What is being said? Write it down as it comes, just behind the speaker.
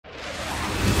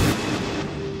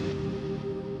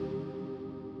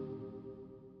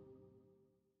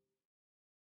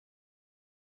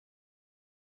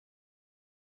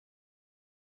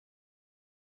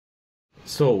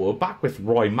So we're back with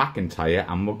Roy Macintyre,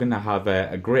 and we're going to have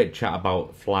a great chat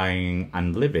about flying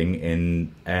and living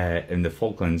in the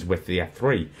Falklands with the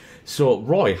F3. So,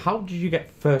 Roy, how did you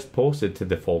get first posted to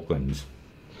the Falklands?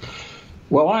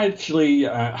 Well, I actually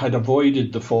had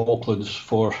avoided the Falklands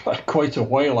for quite a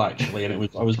while, actually, and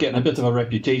I was getting a bit of a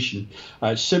reputation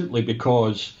simply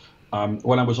because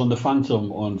when I was on the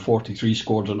Phantom on 43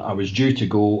 Squadron, I was due to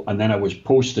go, and then I was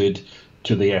posted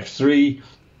to the F3.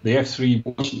 The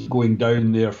F3 wasn't going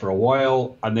down there for a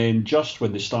while, and then just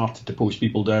when they started to post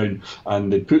people down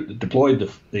and they deployed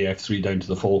the F3 down to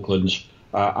the Falklands,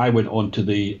 I went on to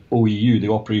the OEU,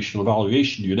 the Operational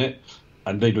Evaluation Unit,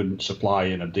 and they didn't supply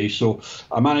in a day. So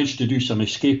I managed to do some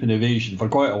escape and evasion for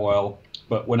quite a while.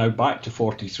 But when I went back to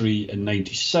 43 in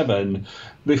 97,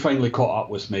 they finally caught up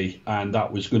with me, and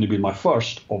that was going to be my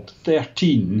first of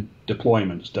 13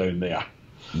 deployments down there.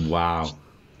 Wow.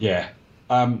 Yeah.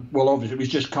 Well, obviously, it was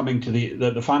just coming to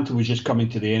the Phantom was just coming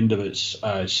to the end of its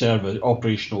service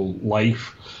operational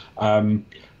life.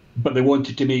 But they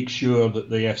wanted to make sure that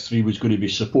the F3 was going to be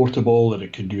supportable, that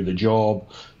it could do the job,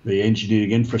 the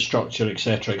engineering infrastructure,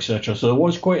 etc., etc. So there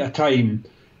was quite a time,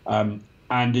 and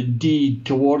indeed,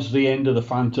 towards the end of the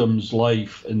Phantom's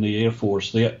life in the Air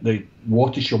Force, the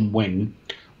Wattisham Wing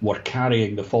were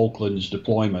carrying the Falklands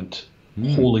deployment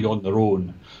wholly on their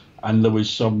own. And there was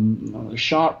some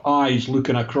sharp eyes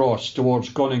looking across towards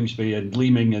Coningsby and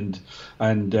Leeming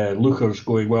and lookers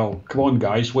going, well, come on,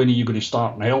 guys, when are you going to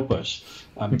start and help us?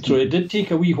 So it did take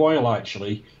a wee while,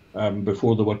 actually,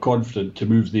 before they were confident to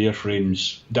move the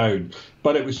airframes down.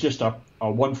 But it was just a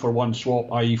one-for-one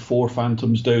swap, i.e. 4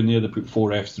 Phantoms down there. They put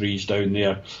 4 F3s down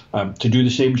there to do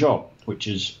the same job, which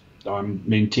is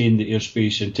maintain the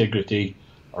airspace integrity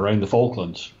around the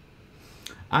Falklands.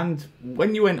 And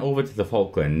when you went over to the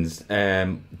Falklands,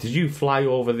 did you fly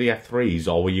over the F3s,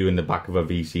 or were you in the back of a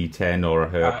VC-10 or a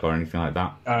Herc or anything like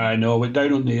that? No, I went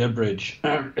down on the air bridge.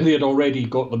 They had already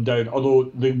got them down, although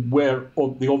they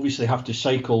obviously have to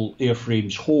cycle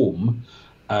airframes home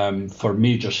for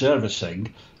major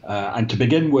servicing. And to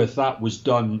begin with, that was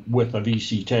done with a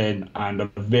VC-10 and a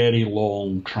very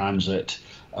long transit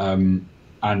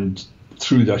and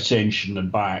through the Ascension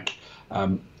and back.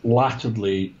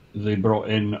 Latterly, they brought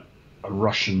in a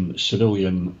Russian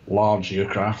civilian large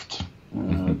aircraft,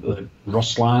 the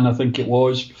Ruslan, I think it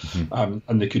was, and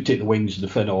they could take the wings and the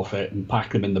fin off it and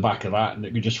pack them in the back of that, and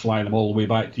they could just fly them all the way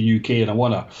back to the UK in a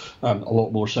a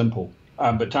lot more simple.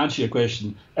 But to answer your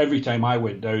question, every time I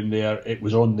went down there, it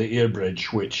was on the air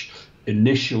bridge, which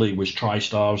initially was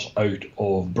TriStars out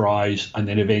of Bryce, and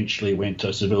then eventually went to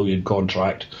a civilian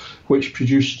contract, which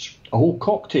produced a whole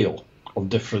cocktail of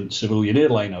different civilian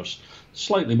airliners.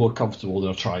 Slightly more comfortable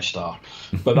than a TriStar.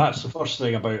 But that's the first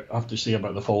thing I have to say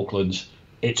about the Falklands.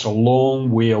 It's a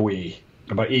long way away,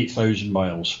 about 8,000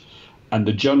 miles. And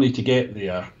the journey to get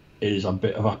there is a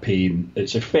bit of a pain.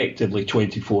 It's effectively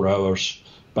 24 hours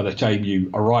by the time you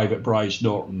arrive at Bryce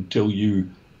Norton till you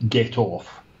get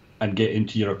off and get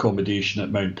into your accommodation at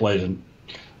Mount Pleasant.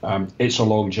 It's a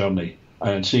long journey.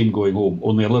 And same going home,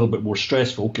 only a little bit more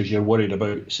stressful because you're worried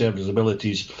about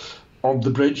serviceabilities of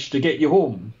the bridge to get you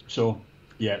home. So,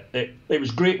 yeah, it was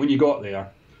great when you got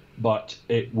there, but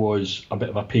it was a bit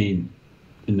of a pain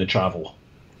in the travel.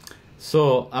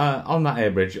 So, on that air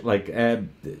bridge,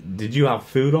 did you have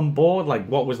food on board? Like,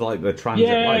 what was the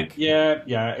transit like?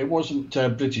 Yeah. It wasn't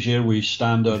British Airways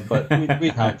standard, but we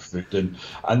had food,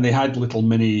 and they had little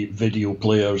mini video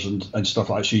players and stuff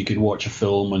like that, so you could watch a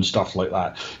film and stuff like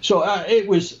that. So it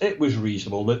was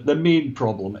reasonable. The main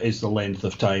problem is the length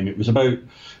of time. It was about,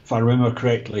 if I remember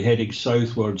correctly, heading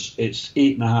southwards, it's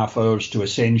 8.5 hours to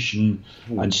Ascension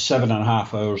and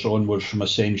 7.5 hours onwards from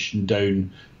Ascension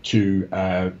down to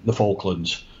the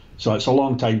Falklands. So it's a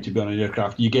long time to be on an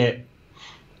aircraft. You get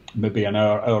maybe an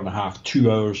hour and a half,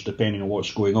 2 hours, depending on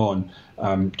what's going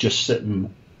on, just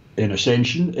sitting in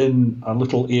Ascension in a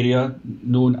little area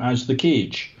known as the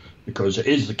cage, because it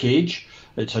is the cage.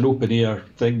 It's an open air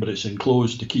thing, but it's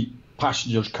enclosed to keep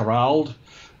passengers corralled,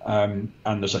 and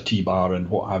there's a tea bar and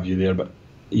what have you there. But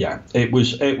yeah, it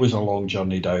was a long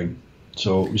journey down.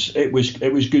 So it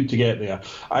was good to get there.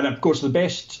 And of course, the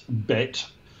best bit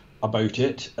about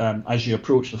it, as you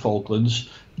approach the Falklands,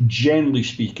 generally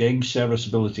speaking,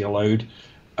 serviceability allowed,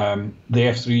 the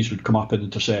F3s would come up and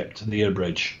intercept the air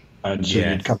bridge, and so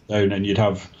you'd come down and you'd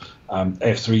have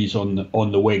F3s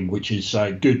on the wing, which is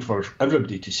good for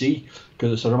everybody to see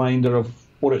because it's a reminder of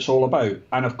what it's all about.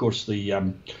 And of course,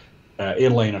 the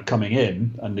airliner coming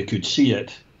in, and they could see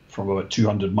it from about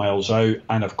 200 miles out,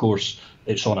 and of course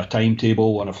it's on a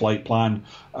timetable, on a flight plan.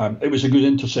 It was a good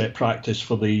intercept practice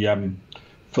for the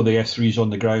for the F3s on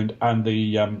the ground and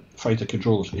the fighter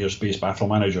controllers, airspace battle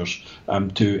managers,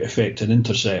 to effect an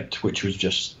intercept, which was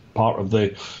just part of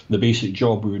the basic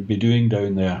job we would be doing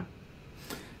down there.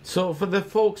 So for the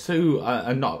folks who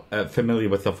are not familiar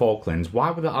with the Falklands,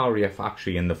 why were the RAF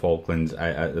actually in the Falklands,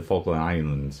 the Falkland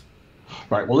Islands?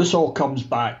 Right, well, this all comes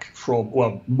back from,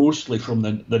 well, mostly from the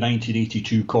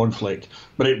 1982 conflict,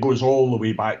 but it goes all the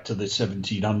way back to the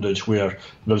 1700s, where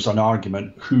there's an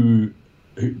argument to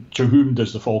whom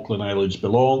does the Falkland Islands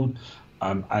belong,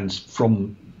 and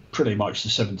from pretty much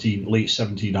the late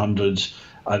 1700s,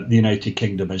 the United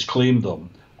Kingdom has claimed them,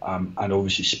 and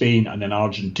obviously Spain and then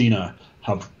Argentina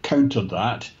have countered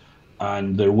that,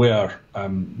 and there were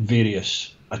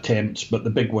various attempts, but the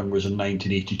big one was in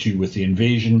 1982 with the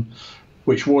invasion,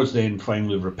 which was then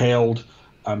finally repelled.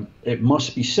 It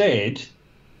must be said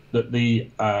that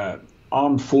the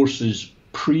armed forces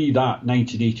pre that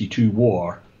 1982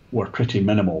 war were pretty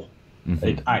minimal. Mm-hmm.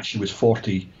 It actually was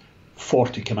 40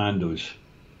 commandos,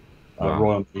 wow.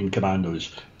 Royal Marine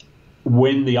commandos.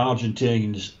 When the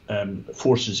Argentinian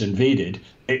forces invaded,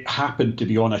 it happened to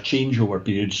be on a changeover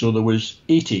period, so there was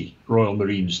 80 Royal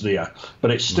Marines there,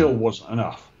 but it still wasn't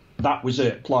enough. That was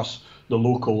it, plus the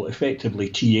local, effectively,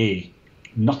 TA,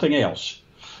 nothing else.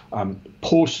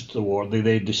 Post the war,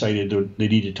 they decided they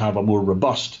needed to have a more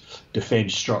robust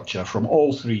defence structure from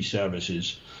all three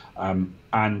services,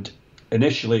 and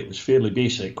initially it was fairly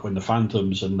basic when the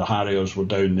Phantoms and the Harriers were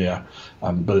down there.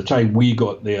 By the time we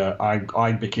got there,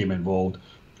 I became involved.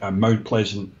 Mount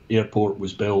Pleasant Airport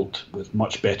was built with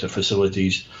much better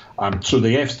facilities. So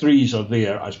the F3s are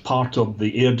there as part of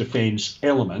the air defence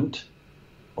element,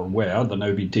 or were, they're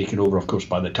now being taken over, of course,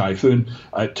 by the Typhoon,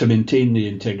 to maintain the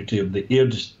integrity of the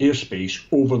airspace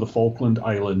over the Falkland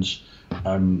Islands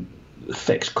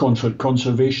fixed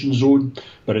conservation zone.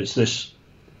 But it's this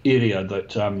area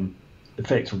that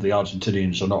effectively the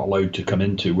Argentinians are not allowed to come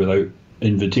into without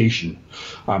invitation.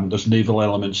 There's naval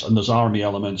elements and there's army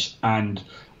elements, and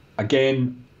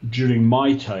again, during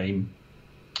my time,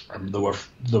 there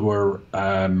were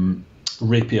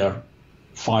Rapier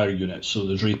fire units, so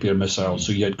there's Rapier missiles,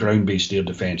 so you had ground-based air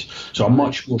defence. So a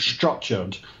much more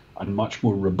structured and much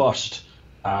more robust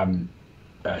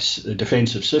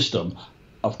defensive system.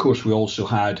 Of course, we also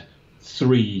had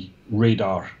 3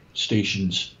 radar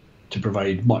stations to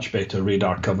provide much better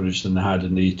radar coverage than they had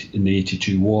in the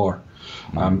 82 war.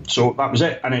 So that was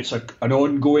it, and it's an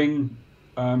ongoing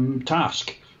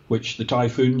task, which the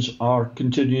Typhoons are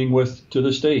continuing with to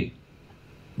this day.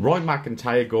 Roy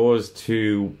Macintyre goes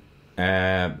to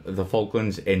the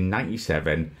Falklands in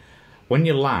 '97. When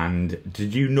you land,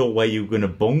 did you know where you were going to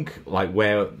bunk? Like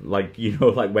where, like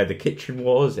where the kitchen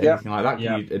was, anything like that?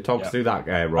 Can you talk us through that,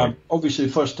 Roy? Obviously,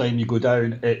 the first time you go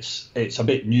down, it's a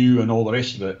bit new and all the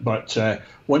rest of it. But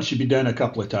once you've been down a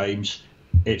couple of times,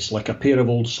 it's like a pair of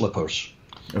old slippers.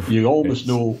 You almost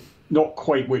know not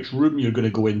quite which room you're going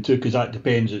to go into, because that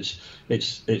depends.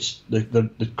 It's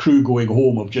the crew going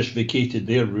home have just vacated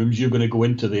their rooms. You're going to go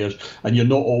into theirs, and you're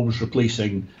not always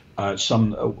replacing a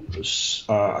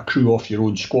crew off your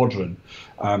own squadron.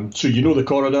 So you know the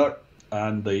corridor,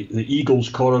 and the Eagles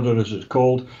corridor, as it's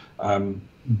called,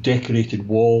 decorated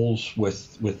walls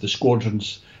with the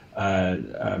squadron's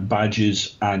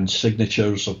badges and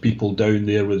signatures of people down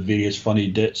there with various funny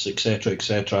dits, etc.,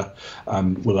 etc.,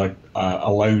 with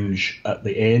a lounge at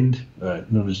the end,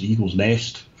 known as the Eagle's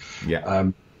Nest.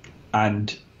 Yeah.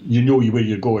 And you know where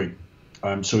you're going.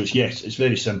 So it's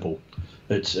very simple.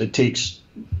 It takes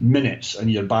minutes and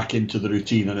you're back into the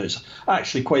routine, and it's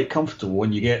actually quite comfortable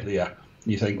when you get there.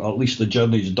 You think, well, at least the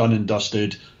journey's done and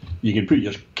dusted. You can put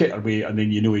your kit away, and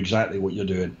then you know exactly what you're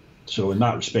doing. So in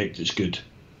that respect, it's good.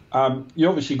 You're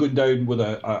obviously going down with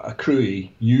a crew,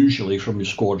 usually from your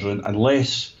squadron,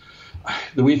 unless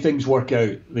the way things work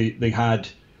out, they had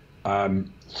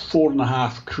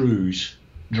 4.5 crews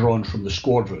drawn from the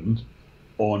squadron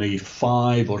on a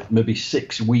 5 or maybe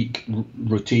 6 week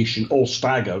rotation, all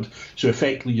staggered. So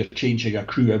effectively, you're changing a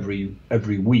crew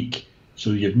every week.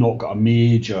 So you've not got a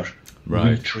major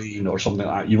retrain or something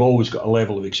like that. You've always got a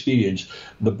level of experience.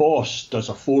 The boss does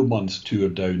a 4-month tour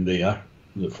down there.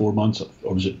 Was it 4 months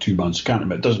or was it 2 months? Can't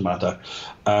remember. It doesn't matter.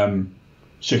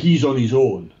 So he's on his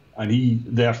own, and he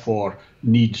therefore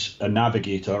needs a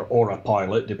navigator or a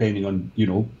pilot, depending on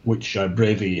which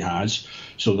brevet he has.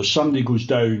 So there's somebody goes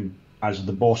down as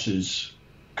the boss's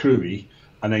crew,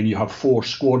 and then you have 4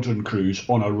 squadron crews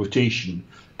on a rotation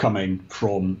coming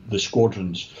from the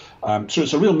squadrons. So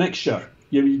it's a real mixture.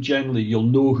 Generally, you'll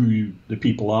know who the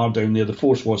people are down there. The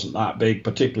force wasn't that big,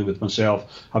 particularly with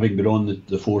myself, having been on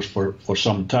the force for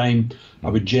some time. I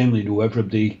would generally know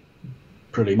everybody,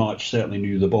 pretty much, certainly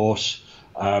knew the boss.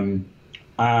 And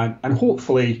and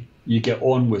hopefully you get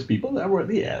on with people. There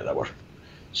were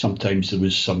sometimes there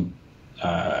was some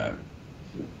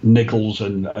niggles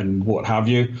and what have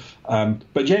you.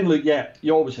 But generally, yeah,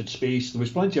 you always had space. There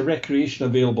was plenty of recreation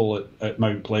available at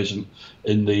Mount Pleasant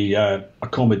in the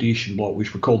accommodation block,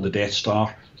 which we called the Death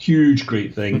Star. Huge,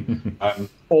 great thing.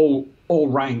 All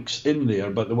ranks in there,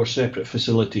 but there were separate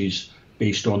facilities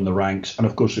based on the ranks. And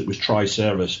of course, it was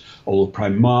tri-service, although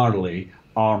primarily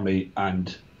Army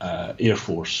and Air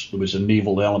Force. There was a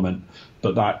naval element,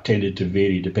 but that tended to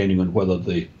vary depending on whether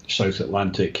the South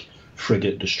Atlantic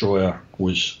frigate destroyer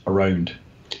was around.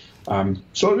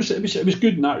 So it was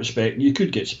good in that respect. You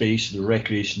could get space, the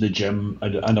recreation, the gym,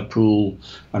 and a pool,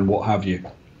 and what have you.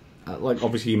 Like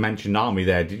obviously you mentioned Army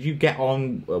there. Did you get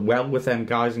on well with them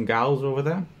guys and gals over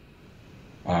there?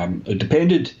 It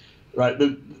depended. Right,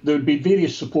 there would be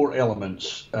various support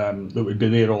elements that would be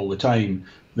there all the time.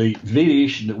 The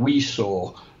variation that we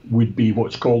saw would be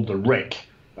what's called the RIC,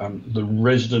 the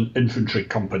Resident Infantry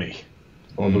Company,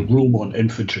 or the Roman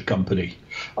Infantry Company.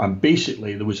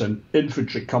 Basically, there was an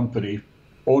infantry company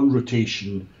on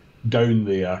rotation down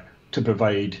there to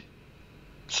provide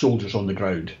soldiers on the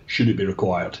ground, should it be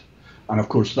required. And of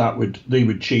course, they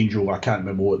would change over. I can't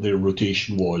remember what their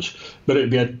rotation was, but it'd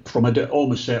be from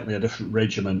almost certainly a different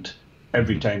regiment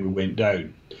every time we went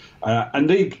down. And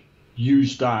they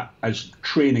used that as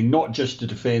training, not just to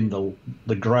defend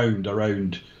the ground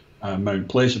around Mount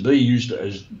Pleasant, but they used it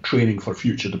as training for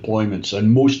future deployments.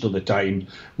 And most of the time,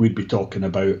 we'd be talking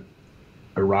about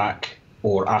Iraq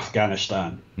or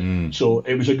Afghanistan. So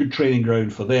it was a good training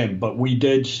ground for them. But we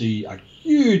did see a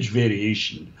huge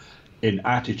variation in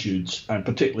attitudes, and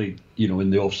particularly,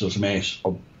 in the officers' mess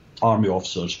of Army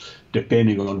officers,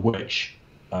 depending on which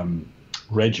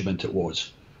regiment it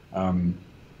was.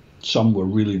 Some were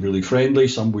really, really friendly.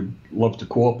 Some would love to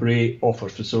cooperate, offer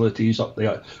facilities up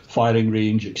the firing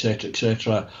range,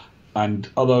 etc., and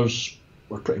others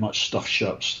were pretty much stuffed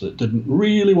shirts that didn't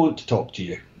really want to talk to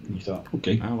you. And you thought,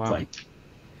 okay, fine.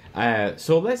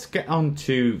 So let's get on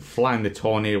to flying the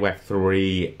Tornado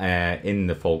F3 in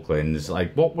the Falklands.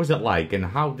 Like, what was it like, and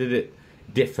how did it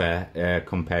differ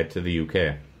compared to the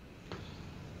UK?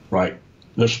 Right.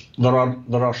 There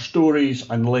are stories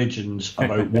and legends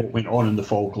about what went on in the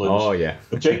Falklands. Oh, yeah.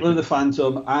 Particularly the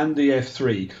Phantom and the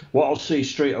F3. What I'll say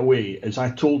straight away is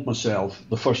I told myself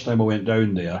the first time I went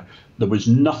down there was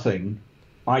nothing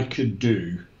I could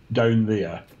do down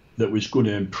there that was going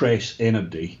to impress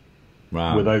anybody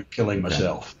without killing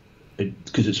myself.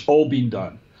 Because it's all been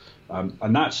done.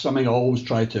 And that's something I always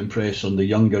try to impress on the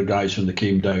younger guys when they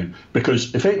came down.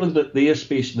 Because effectively the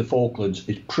airspace in the Falklands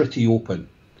is pretty open.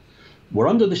 We're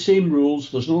under the same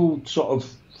rules. There's no sort of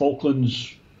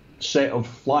Falklands set of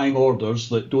flying orders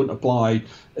that don't apply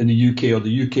in the UK, or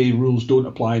the UK rules don't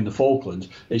apply in the Falklands.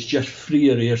 It's just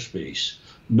freer airspace,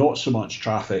 not so much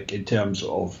traffic in terms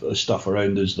of the stuff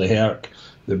around us. The Herc,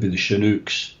 there'd be the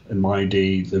Chinooks in my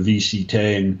day, the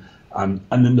VC-10, and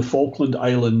then the Falkland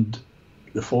Island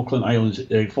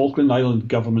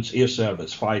Government's Air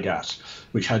Service, FIGAS,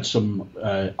 which had some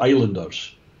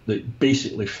islanders that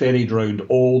basically ferried around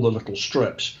all the little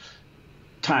strips,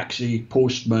 taxi,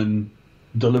 postman,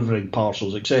 delivering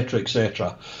parcels,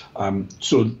 etc.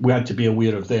 So we had to be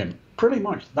aware of them. Pretty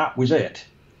much that was it.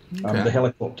 The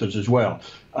helicopters as well.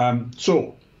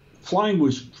 So flying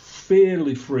was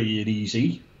fairly free and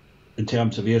easy in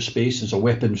terms of airspace. There's a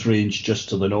weapons range just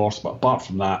to the north, but apart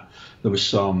from that, there was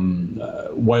some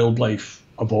wildlife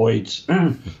avoids.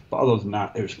 But other than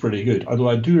that, it was pretty good. Although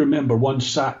I do remember one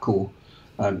SATCO,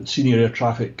 Senior Air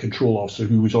Traffic Control Officer,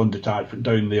 who was on detachment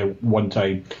down there one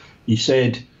time, he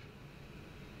said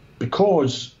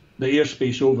because the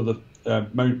airspace over the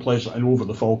Mount Pleasant and over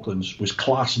the Falklands was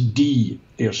Class D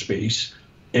airspace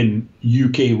in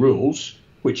UK rules,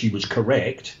 which he was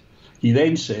correct, he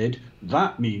then said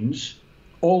that means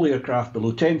all aircraft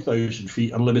below 10,000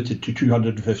 feet are limited to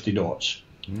 250 knots,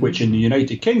 which in the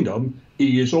United Kingdom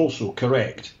he is also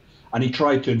correct. And he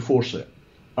tried to enforce it.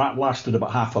 That lasted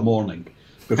about half a morning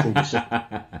before we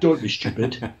said, don't be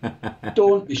stupid.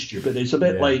 Don't be stupid. It's a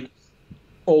bit like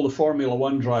all the Formula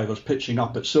One drivers pitching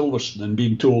up at Silverstone and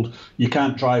being told you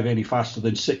can't drive any faster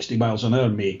than 60 miles an hour,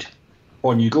 mate.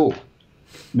 On you go.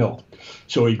 No.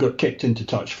 So he got kicked into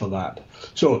touch for that.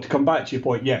 So to come back to your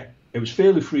point, yeah, it was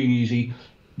fairly free and easy.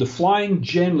 The flying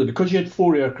generally, because you had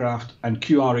 4 aircraft and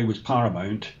QRA was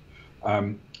paramount,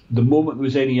 the moment there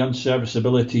was any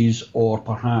unserviceabilities or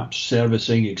perhaps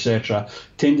servicing, etc.,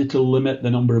 tended to limit the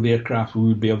number of aircraft who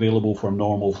would be available for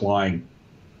normal flying.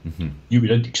 You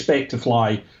would expect to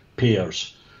fly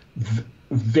pairs.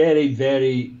 Very,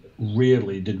 very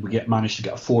rarely did we manage to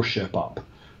get a 4-ship up.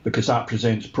 because that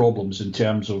presents problems in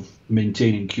terms of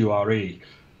maintaining QRA.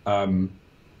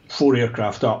 4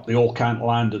 aircraft up, they all can't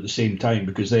land at the same time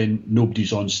because then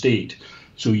nobody's on state.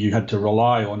 So you had to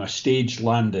rely on a staged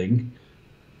landing,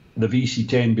 the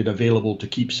VC-10 being available to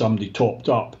keep somebody topped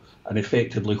up and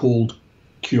effectively hold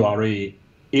QRA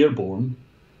airborne,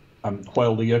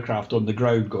 while the aircraft on the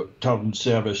ground got turned,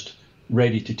 serviced,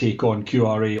 ready to take on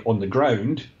QRA on the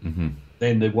ground.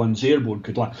 Then the ones airborne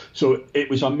could land. So it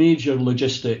was a major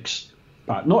logistics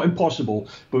part. Not impossible,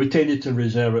 but we tended to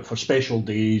reserve it for special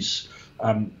days,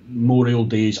 Memorial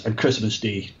Days and Christmas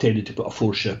Day, tended to put a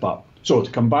 4-ship up. So to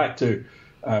come back to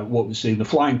what we're saying, the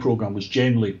flying programme was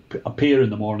generally a pair in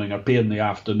the morning, a pair in the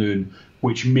afternoon,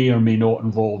 which may or may not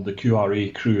involve the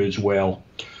QRA crew as well.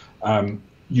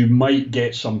 You might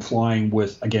get some flying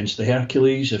against the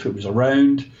Hercules if it was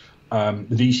around. The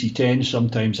VC-10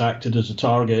 sometimes acted as a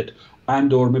target,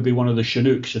 and or maybe one of the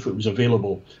Chinooks if it was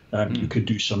available. You could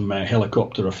do some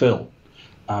helicopter refill.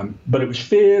 But it was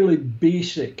fairly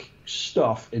basic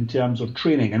stuff in terms of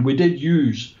training, and we did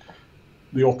use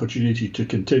the opportunity to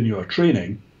continue our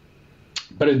training.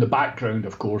 But in the background,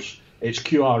 of course, it's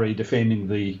QRA defending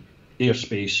the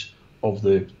airspace of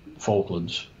the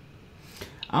Falklands.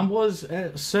 And was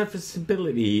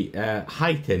serviceability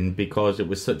heightened because it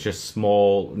was such a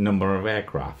small number of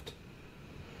aircraft?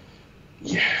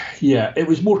 Yeah, it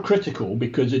was more critical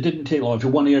because it didn't take long. If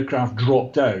one aircraft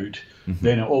dropped out,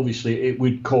 then obviously it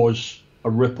would cause a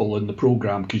ripple in the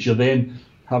programme, because you're then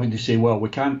having to say, well,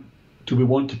 do we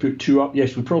want to put 2 up?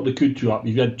 Yes, we probably could 2 up.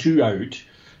 If you had 2 out,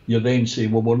 you're then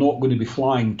saying, well, we're not going to be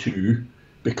flying 2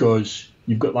 because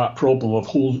you've got that problem of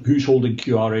who's holding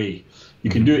QRA. You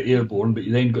can do it airborne, but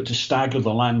you then got to stagger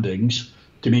the landings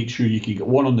to make sure you can get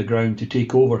one on the ground to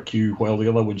take over Q while the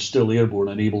other one's still airborne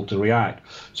and able to react.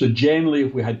 So generally,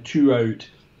 if we had 2 out,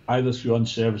 either through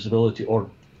unserviceability or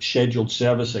scheduled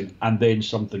servicing, and then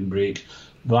something breaks,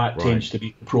 that tends to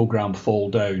make the programme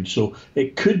fall down. So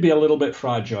it could be a little bit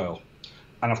fragile.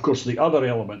 And of course, the other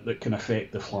element that can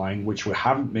affect the flying, which we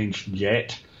haven't mentioned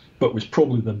yet, but was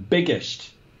probably the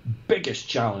biggest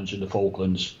challenge in the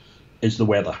Falklands, is the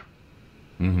weather.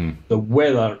 The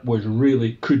weather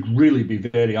could really be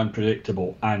very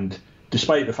unpredictable, and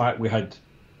despite the fact we had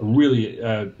a really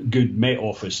good Met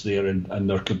Office there and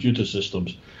their computer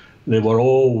systems, they were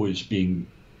always being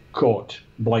caught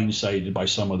blindsided by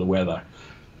some of the weather.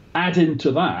 Add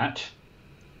into that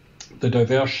the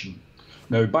diversion.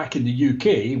 Now, back in the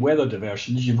UK, weather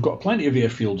diversions, you've got plenty of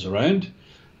airfields around,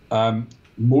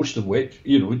 most of which,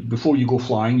 before you go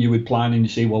flying, you would plan and you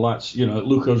say, well, that's, at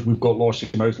Lookers, we've got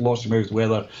Lossiemouth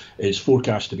weather is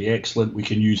forecast to be excellent. We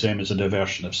can use them as a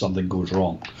diversion if something goes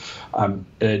wrong. Down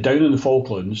in the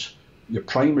Falklands, your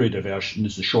primary diversion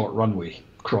is the short runway,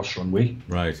 cross runway,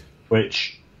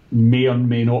 which may or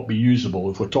may not be usable.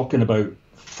 If we're talking about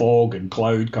fog and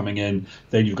cloud coming in,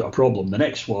 then you've got a problem. The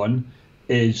next one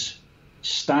is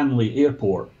Stanley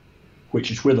Airport, which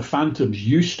is where the Phantoms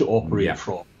used to operate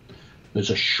from. There's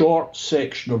a short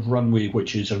section of runway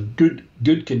which is of good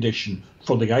condition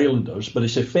for the Islanders, but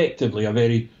it's effectively a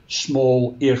very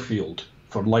small airfield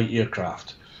for light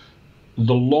aircraft.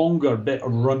 The longer bit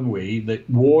of runway that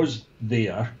was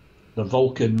there, the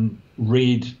Vulcan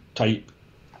Raid type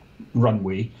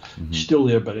runway, still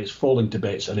there, but it's falling to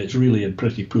bits and it's really in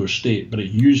pretty poor state, but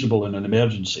it's usable in an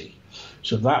emergency.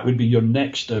 So that would be your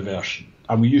next diversion.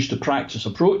 And we used to practice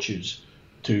approaches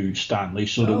to Stanley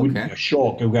so there wouldn't be a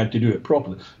shock if we had to do it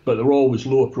properly. But there were always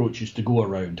low approaches to go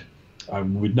around.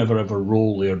 We'd never ever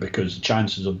roll there because the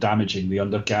chances of damaging the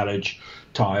undercarriage,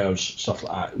 tyres, stuff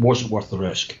like that, it wasn't worth the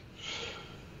risk.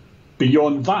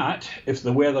 Beyond that, if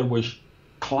the weather was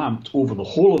clamped over the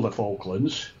whole of the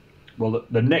Falklands, well,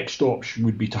 the next option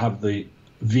would be to have the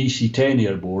VC-10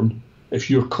 airborne, if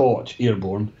you're caught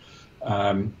airborne,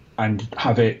 and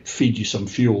have it feed you some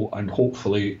fuel, and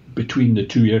hopefully between the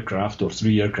 2 aircraft or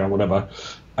 3 aircraft, whatever,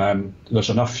 there's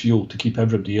enough fuel to keep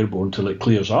everybody airborne till it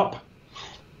clears up.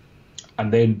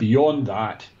 And then beyond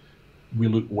that, we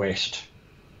look west,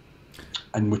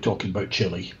 and we're talking about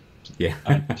Chile.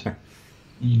 And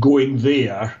going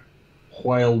there,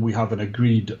 while we have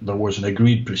there was an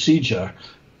agreed procedure,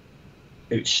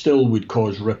 it still would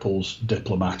cause ripples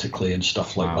diplomatically and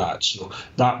stuff like that. So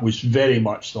that was very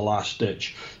much the last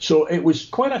ditch. So it was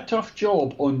quite a tough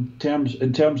job in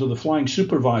terms of the flying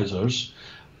supervisors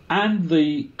and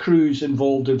the crews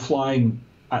involved in flying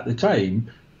at the time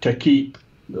to keep,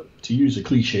 to use a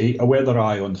cliche, a weather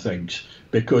eye on things,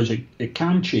 because it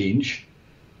can change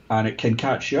and it can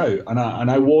catch you out. And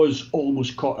I was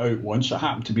almost caught out once. It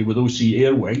happened to be with OC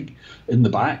Air Wing in the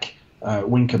back.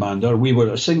 wing commander. We were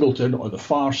at Singleton on the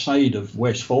far side of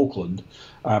West Falkland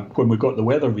when we got the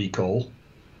weather recall.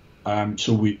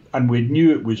 So we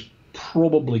knew it was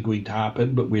probably going to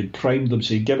happen, but we had primed them,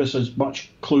 saying, give us as much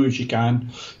clue as you can.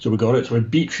 So we got it. So we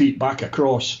beat feet back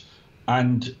across,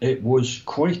 and it was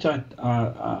quite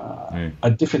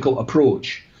a difficult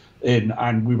approach.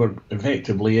 And we were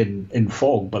effectively in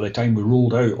fog by the time we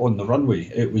rolled out on the runway.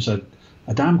 It was a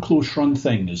damn close run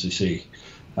thing, as they say.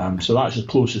 So that's the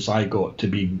closest I got to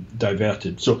being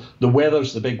diverted. So the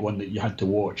weather's the big one that you had to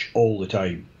watch all the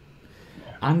time.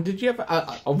 And did you ever,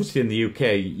 obviously in the UK,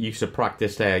 you used to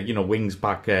practice wings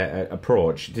back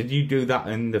approach. Did you do that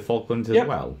in the Falklands as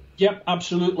well? Yep,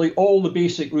 absolutely. All the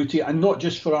basic routine, and not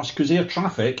just for us, because air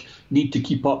traffic need to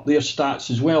keep up their stats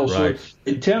as well. Right. So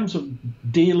in terms of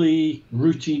daily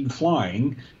routine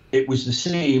flying, it was the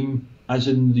same as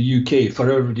in the UK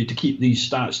for everybody to keep these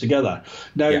stats together.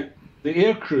 Now, the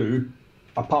air crew,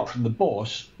 apart from the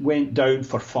boss, went down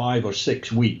for 5 or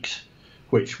 6 weeks,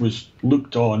 which was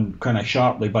looked on kind of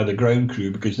sharply by the ground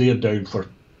crew because they're down for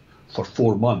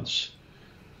 4 months.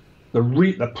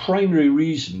 The primary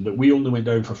reason that we only went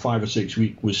down for 5 or 6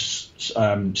 weeks was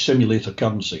simulator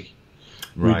currency.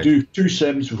 Right. We'd do 2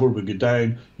 sims before we go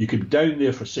down. You could be down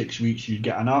there for 6 weeks. You'd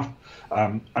get an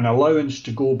allowance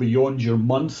to go beyond your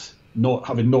month, not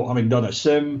having done a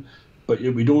sim, but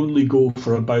it would only go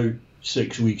for about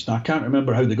 6 weeks. Now I can't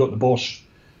remember how they got the boss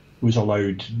was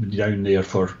allowed to be down there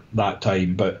for that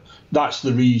time, but that's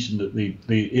the reason that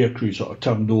the air crew sort of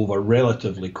turned over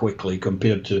relatively quickly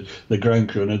compared to the ground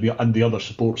crew and the other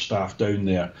support staff down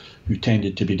there, who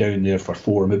tended to be down there for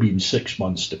 4, maybe even 6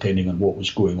 months, depending on what was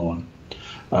going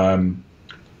on.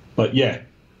 But yeah,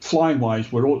 flying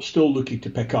wise, we're still looking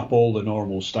to pick up all the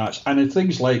normal stats, and in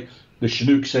things like the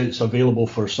Chinook sets available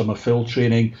for summer fill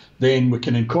training, then we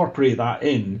can incorporate that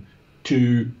in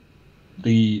to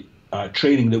the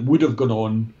training that would have gone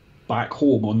on back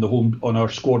home on our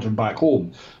squadron back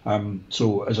home.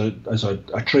 So as a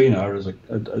trainer,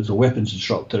 as a weapons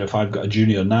instructor, if I've got a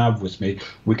junior nav with me,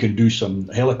 we can do some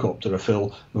helicopter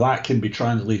fill. That can be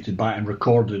translated back and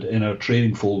recorded in our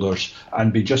training folders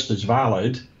and be just as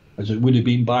valid as it would have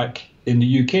been back in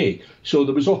the UK. So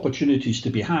there was opportunities to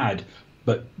be had,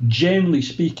 but generally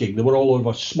speaking, they were all of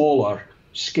a smaller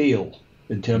scale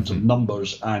in terms of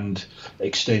numbers and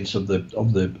extents of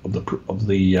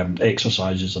the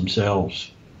exercises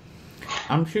themselves.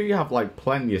 I'm sure you have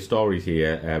plenty of stories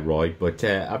here, Roy. But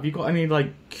have you got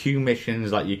any Q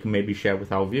missions that you can maybe share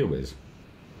with our viewers?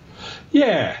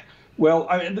 Yeah, well,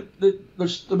 there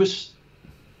was,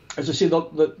 as I say,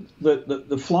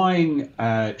 the flying,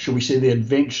 shall we say, the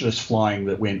adventurous flying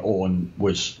that went on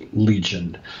was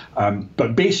legion.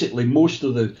 But basically, most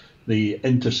of the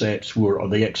intercepts or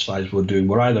the exercises we're doing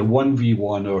were either 1v1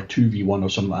 or 2v1 or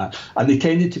something like that, and they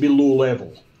tended to be low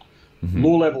level.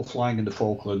 Low level flying in the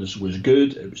Falklands was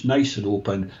good. It was nice and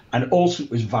open, and also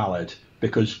it was valid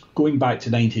because going back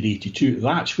to 1982,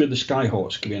 that's where the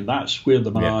Skyhawks came in. That's where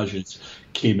the Mirages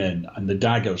came in, and the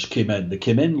Daggers came in. They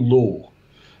came in low,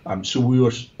 so we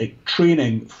were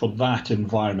training for that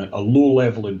environment, a low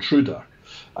level intruder.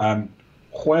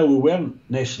 While we weren't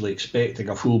necessarily expecting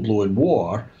a full blown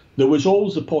war, there was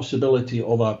always the possibility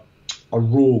of a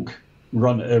rogue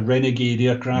a renegade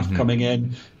aircraft coming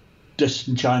in,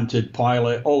 disenchanted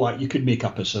pilot, all that. You could make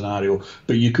up a scenario,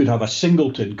 but you could have a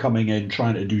singleton coming in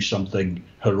trying to do something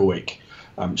heroic.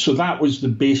 So that was the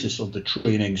basis of the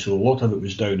training. So a lot of it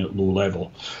was down at low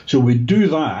level. So we'd do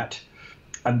that,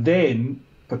 and then,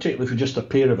 particularly for just a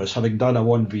pair of us, having done a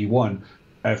 1v1,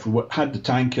 if we had the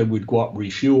tanker, we'd go up,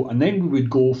 refuel, and then we would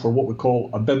go for what we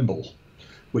call a bimble,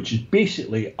 which is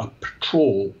basically a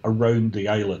patrol around the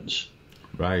islands.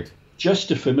 Right. Just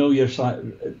to familiarise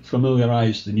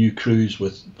the new crews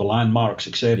with the landmarks,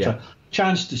 etc. Yeah.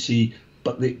 Chance to see.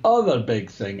 But the other big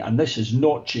thing, and this has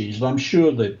not changed, and I'm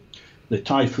sure that the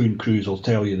Typhoon crews will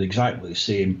tell you exactly the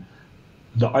same,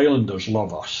 the islanders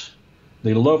love us.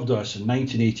 They loved us in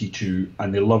 1982,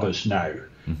 and they love us now.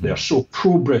 They're so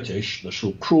pro-British, they're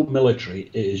so pro-military,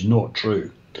 it is not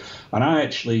true. And I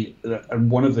actually,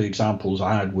 one of the examples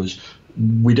I had was,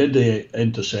 we did the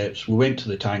intercepts, we went to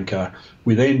the tanker,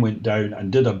 we then went down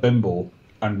and did a bimbo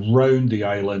and round the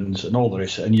islands and all the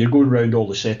rest. And you're going round all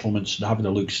the settlements and having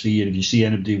a look-see, and if you see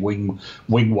anybody wing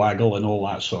waggle and all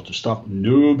that sort of stuff,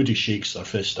 nobody shakes their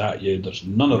fist at you. There's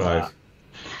none of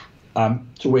that.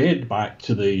 So we head back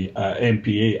to the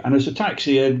MPA, and as a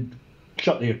taxi in,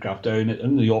 shut the aircraft down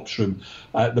in the ops room,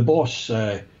 the boss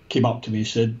came up to me and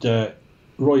said,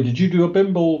 Roy, did you do a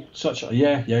bimble?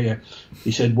 Yeah.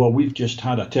 He said, well, we've just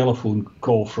had a telephone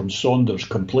call from Saunders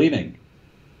complaining.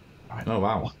 Oh,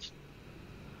 wow. What?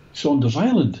 Saunders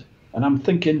Island? And I'm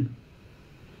thinking,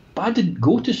 but I didn't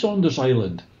go to Saunders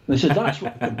Island. And they said, that's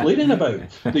what they're complaining about.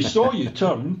 They saw you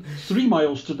turn 3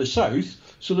 miles to the south,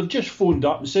 so they've just phoned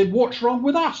up and said, what's wrong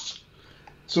with us?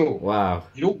 So wow,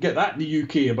 you don't get that in the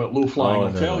UK about low flying,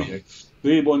 I'll tell you.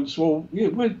 They want, well,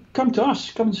 come to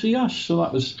us, come and see us. So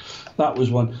that was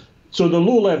one. So the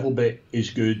low level bit is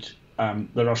good.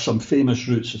 There are some famous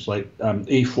routes. It's like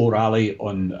A4 Alley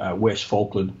on West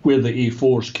Falkland, where the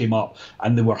A4s came up,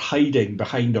 and they were hiding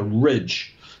behind a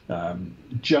ridge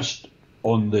just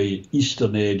on the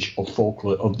eastern edge of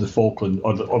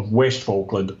West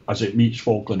Falkland as it meets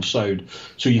Falkland Sound.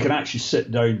 So you can actually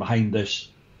sit down behind this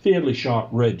fairly sharp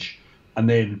ridge and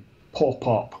then pop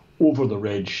up over the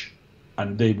ridge,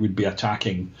 and they would be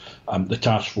attacking the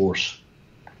task force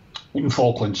in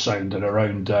Falkland Sound and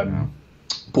around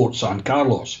Port San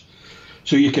Carlos.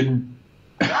 So you can,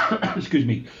 excuse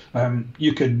me,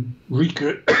 you can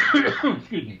recreate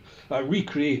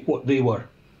what they were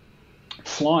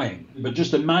flying. But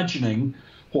just imagining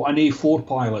what an A4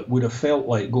 pilot would have felt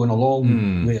like going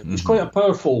along there. It's quite a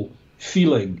powerful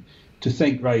feeling to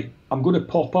think, right, I'm going to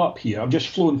pop up here. I've just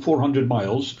flown 400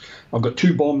 miles. I've got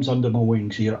 2 bombs under my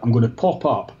wings here. I'm going to pop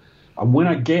up. And when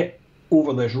I get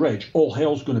over this ridge, all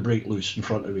hell's going to break loose in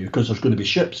front of me because there's going to be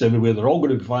ships everywhere. They're all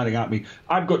going to be firing at me.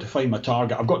 I've got to find my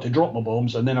target. I've got to drop my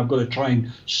bombs, and then I've got to try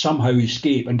and somehow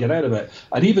escape and get out of it.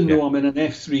 And even though I'm in an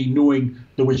F3, knowing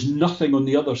there was nothing on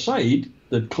the other side,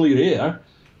 the clear air,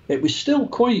 it was still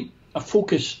quite a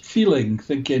focused feeling,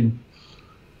 thinking,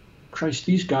 Christ,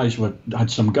 these guys had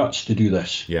some guts to do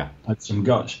this. Yeah. Had some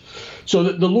guts. So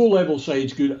the low-level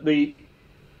side's good. The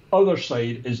other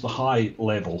side is the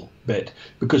high-level bit,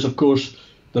 because, of course,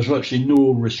 there's virtually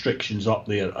no restrictions up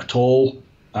there at all.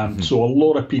 So a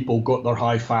lot of people got their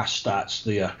high-fast stats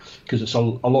there because it's a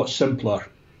lot simpler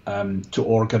to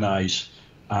organise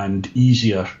and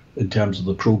easier in terms of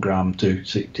the programme to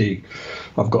say,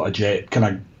 I've got a jet, can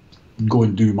I go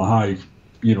and do my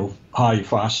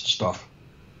high-fast stuff?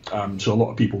 So a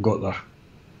lot of people got their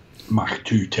Mach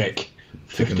 2 tech,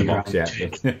 50 grand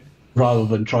tech, rather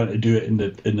than trying to do it in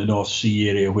the North Sea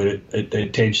area where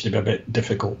it tends to be a bit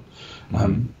difficult.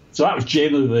 So that was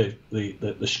generally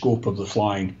the scope of the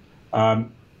flying.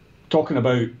 Talking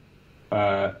about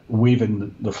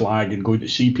waving the flag and going to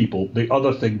see people, the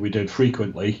other thing we did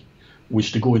frequently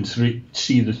was to go and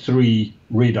see the 3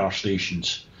 radar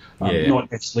stations.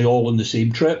 Not necessarily all on the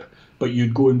same trip, but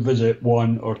you'd go and visit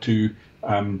 1 or 2.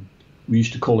 We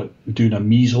used to call it doing a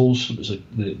measles. It was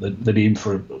the name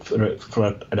for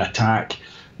an attack.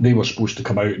 They were supposed to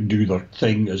come out and do their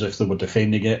thing as if they were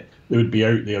defending it. They would be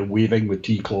out there waving with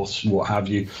tea cloths and what have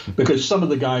you. Because some of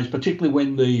the guys, particularly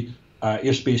when the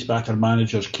airspace batter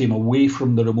managers came away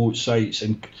from the remote sites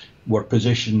and were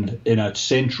positioned in a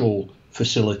central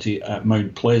facility at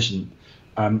Mount Pleasant,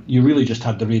 you really just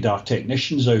had the radar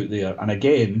technicians out there. And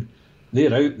again,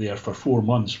 they're out there for 4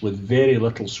 months with very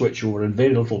little switchover and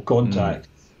very little contact,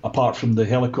 apart from the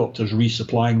helicopters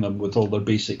resupplying them with all their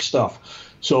basic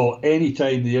stuff. So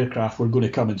anytime the aircraft were going to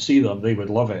come and see them, they would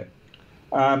love it.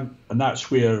 And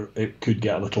that's where it could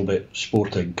get a little bit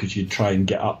sporting, because you'd try and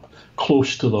get up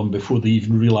close to them before they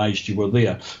even realised you were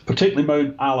there. Particularly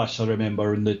Mount Alice, I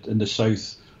remember, in the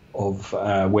south of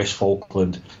West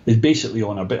Falkland, is basically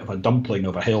on a bit of a dumpling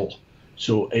of a hill.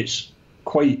 So it's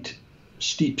quite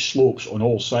steep slopes on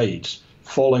all sides,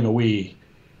 falling away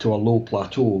to a low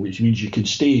plateau, which means you can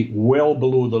stay well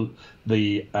below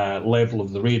the level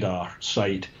of the radar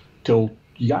site till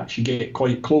you actually get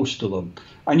quite close to them.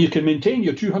 And you can maintain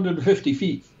your 250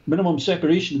 feet minimum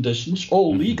separation distance,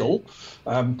 all legal,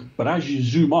 but as you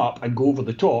zoom up and go over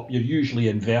the top, you're usually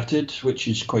inverted, which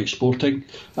is quite sporting.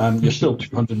 You're still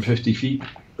 250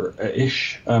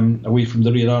 feet-ish away from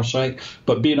the radar site,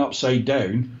 but being upside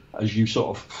down as you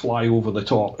sort of fly over the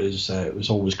top it was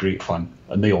always great fun,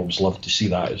 and they always loved to see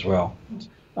that as well.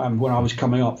 When I was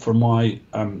coming up for my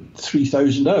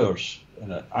 3,000 hours,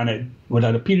 and we'd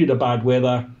had a period of bad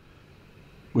weather,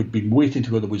 we'd been waiting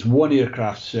to go. There was 1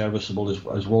 aircraft serviceable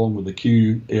as long with the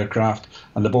Q aircraft,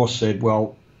 and the boss said,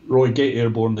 well, Roy, get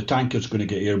airborne, the tanker's going to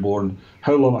get airborne.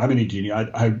 How many do you need?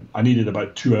 I needed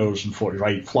about 2 hours and 40,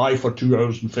 right, fly for 2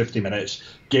 hours and 50 minutes,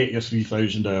 get your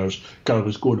 3,000 hours, because I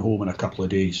was going home in a couple of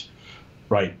days.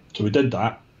 Right, so we did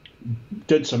that,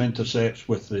 did some intercepts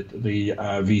with the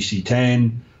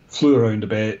VC-10, flew around a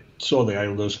bit, saw the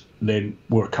Islanders, then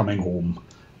we're coming home.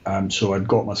 So I'd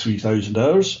got my 3,000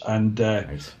 hours, and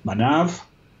nice. My nav,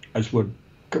 as we're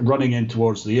running in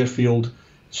towards the airfield,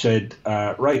 said,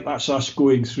 right, that's us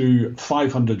going through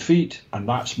 500 feet, and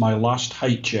that's my last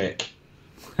height check.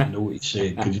 I know what you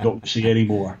say, because you don't see any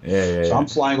more. So I'm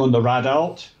flying on the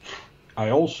Radalt, I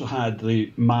also had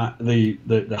the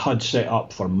HUD set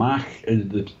up for Mach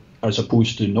as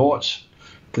opposed to knots,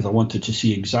 because I wanted to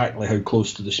see exactly how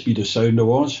close to the speed of sound I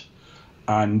was.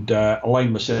 And I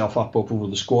lined myself up over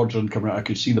the squadron coming out. I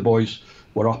could see the boys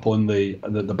were up on the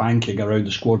banking around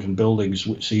the squadron buildings,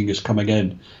 seeing us coming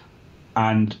in.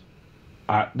 And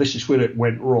this is where it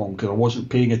went wrong, because I wasn't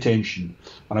paying attention.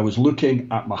 And I was looking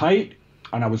at my height,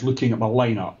 and I was looking at my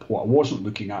lineup. What I wasn't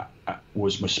looking at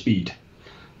was my speed.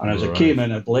 And as I came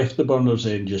in, I'd left the burners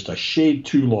in just a shade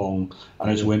too long, and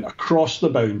as I went across the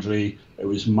boundary, it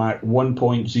was Mach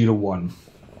 1.01.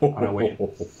 And I went,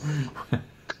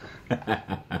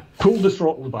 pulled the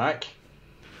throttle back,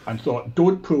 and thought,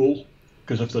 don't pull,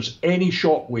 because if there's any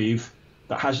shock wave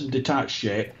that hasn't detached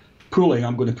yet, pulling,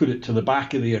 I'm going to put it to the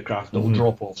back of the aircraft, it'll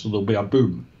drop off, so there'll be a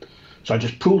boom. So I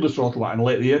just pulled the throttle back and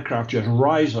let the aircraft just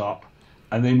rise up,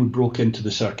 and then we broke into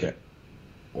the circuit.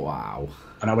 Wow.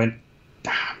 And I went,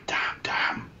 damn.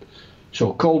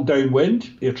 So called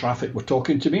downwind, air traffic were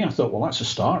talking to me. I thought, well, that's a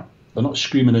start. They're not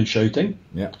screaming and shouting.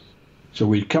 Yeah. So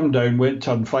we come downwind,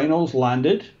 turned finals,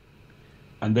 landed,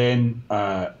 and then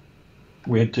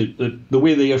we had to, the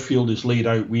way the airfield is laid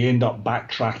out, we end up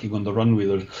backtracking on the runway.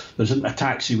 There isn't a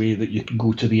taxiway that you can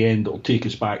go to the end that will take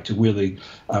us back to where the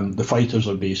fighters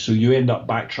are based. So you end up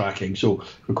backtracking. So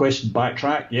requested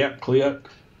backtrack, yeah, clear.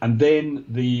 And then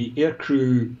the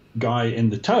aircrew guy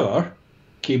in the tower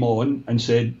came on and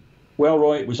said, well,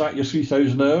 Roy, was that your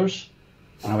 3,000 hours?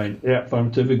 And I went, yeah,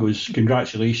 affirmative. He goes,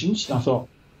 congratulations. And I thought,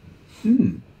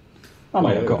 I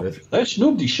might have got this.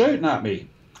 Nobody's shouting at me.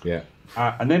 Yeah.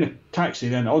 And then a taxi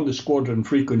then on the squadron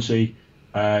frequency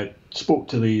spoke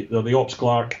to the ops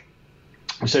clerk.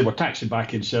 I said, we're taxiing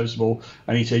back in serviceable.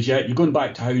 And he says, yeah, you're going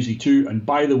back to Housey too. And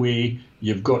by the way,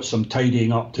 you've got some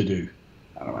tidying up to do.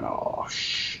 And I went, oh,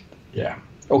 yeah.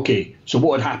 Okay, so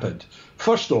what had happened?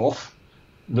 First off,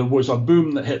 there was a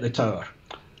boom that hit the tower.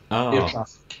 Air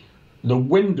traffic. The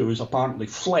windows apparently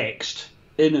flexed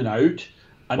in and out.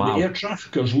 And the air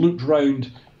traffickers looked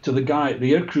round to the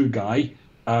aircrew guy,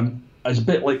 as a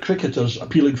bit like cricketers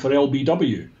appealing for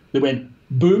LBW. They went,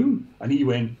 boom, and he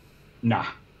went, nah,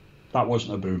 that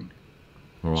wasn't a boom.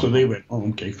 Right. So they went, oh,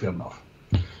 okay, fair enough.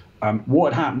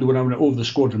 What happened when I went over the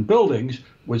squadron buildings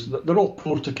was that they're all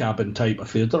porta-cabin type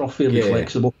affairs. They're all fairly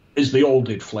flexible, as they all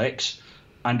did flex.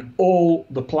 And all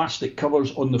the plastic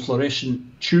covers on the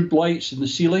fluorescent tube lights in the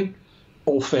ceiling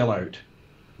all fell out.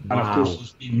 And of course,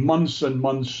 there's been months and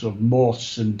months of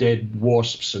moths and dead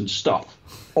wasps and stuff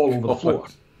all over the floor.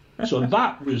 So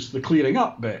that was the clearing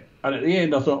up bit. And at the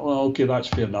end, I thought, well, okay, that's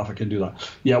fair enough. I can do that.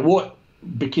 Yeah, what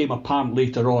became apparent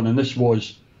later on, and this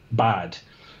was bad,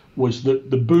 was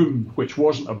that the boom, which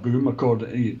wasn't a boom,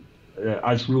 according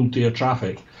as ruled to air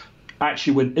traffic,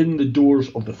 actually went in the doors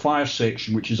of the fire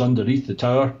section, which is underneath the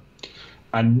tower,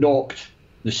 and knocked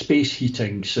the space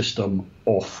heating system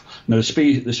off. Now, the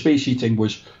space heating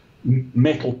was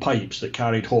metal pipes that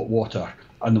carried hot water,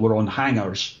 and they were on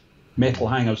hangers, metal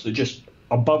hangers that just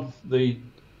above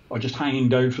or just hanging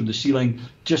down from the ceiling,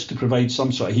 just to provide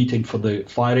some sort of heating for the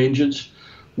fire engines.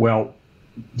 Well,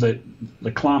 the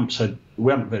clamps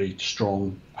weren't very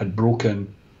strong, had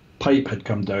broken, pipe had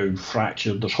come down,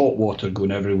 fractured, there's hot water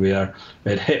going everywhere,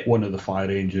 it hit one of the fire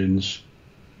engines.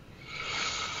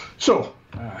 So,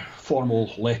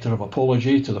 formal letter of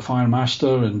apology to the fire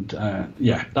master, and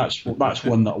that's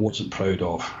one that I wasn't proud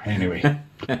of. Anyway,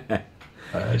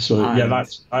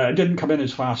 I didn't come in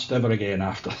as fast ever again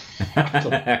after.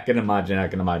 I can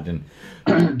imagine.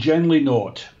 Generally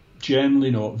not.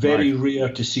 Very rare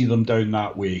to see them down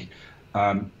that way.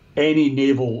 Any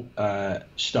naval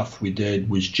stuff we did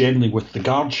was generally with the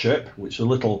guard ship, which in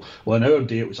our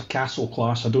day it was a Castle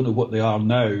class. I don't know what they are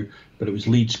now, but it was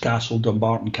Leeds Castle,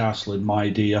 Dumbarton Castle in my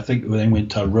day. I think we then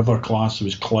went to a river class. It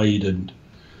was Clyde and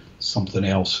something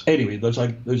else. Anyway, there's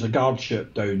a guard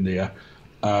ship down there,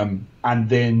 and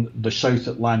then the South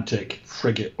Atlantic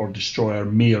frigate or destroyer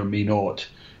may or may not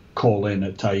call in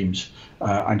at times,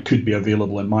 and could be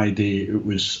available. In my day, it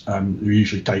was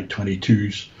usually Type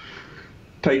 22s.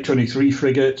 Type 23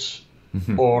 frigates,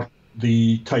 or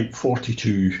the Type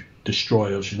 42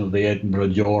 destroyers, the Edinburgh,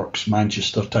 Yorks,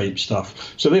 Manchester type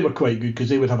stuff. So they were quite good because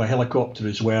they would have a helicopter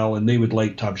as well, and they would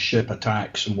like to have ship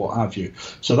attacks and what have you.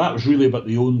 So that was really about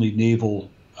the only naval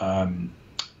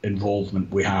involvement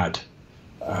we had.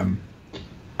 And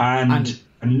I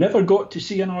never got to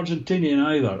see an Argentinian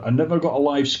either. I never got a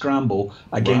live scramble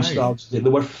against Argentina. They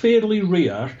were fairly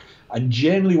rare. And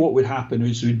generally what would happen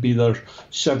is it would be their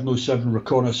 707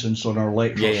 reconnaissance on our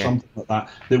Electra or something like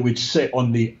that would sit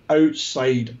on the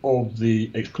outside of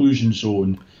the exclusion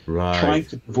zone, trying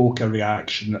to provoke a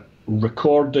reaction,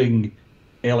 recording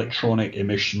electronic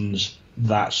emissions,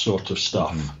 that sort of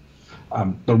stuff.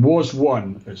 There was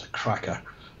one, it's a cracker.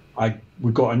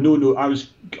 We got a no-no. I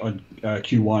was on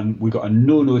Q1. We got a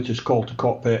no-notice call to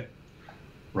cockpit,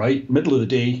 right, middle of the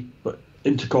day, but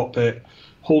into cockpit,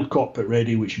 hold cockpit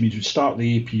ready, which means we'd start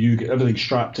the APU, get everything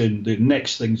strapped in. The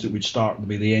next things that would start would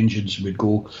be the engines would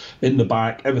go in the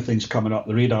back. Everything's coming up.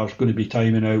 The radar's going to be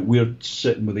timing out. We're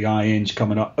sitting with the INs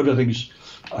coming up. Everything's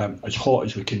as hot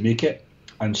as we can make it,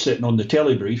 and sitting on the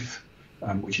telebrief,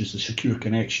 which is the secure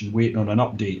connection, waiting on an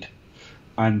update.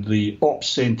 And the ops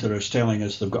centre is telling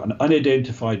us they've got an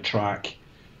unidentified track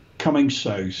coming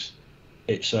south.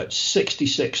 It's at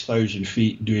 66,000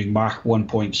 feet doing Mach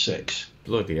 1.6.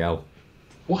 Bloody hell.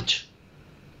 What?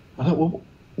 I thought, well,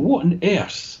 what on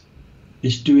earth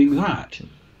is doing that?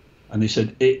 And they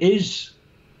said, it is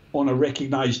on a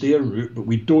recognised air route, but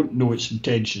we don't know its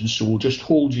intentions, so we'll just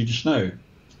hold you just now.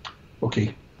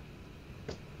 Okay.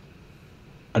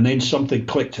 And then something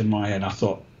clicked in my head. I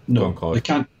thought, no,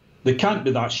 they can't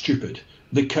be that stupid.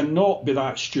 They cannot be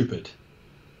that stupid.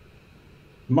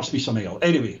 Must be something else.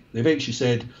 Anyway, they eventually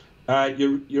said,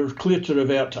 you're clear to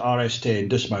revert to RS10,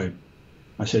 dismount.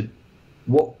 I said,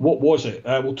 what was it?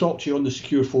 We'll talk to you on the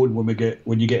secure phone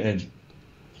when you get in.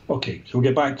 Okay, so we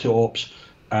get back to ops.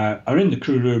 I'm in the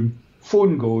crew room.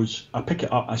 Phone goes. I pick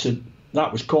it up. I said,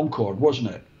 that was Concorde,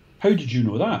 wasn't it? How did you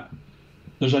know that?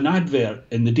 There's an advert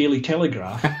in the Daily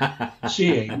Telegraph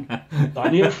saying that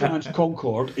an Air France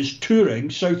Concorde is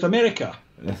touring South America.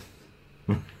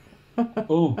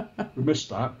 Oh, we missed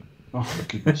that. Oh, for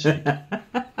goodness sake.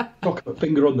 Talk about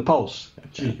finger on the pulse.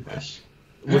 Jeez.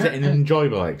 Was it an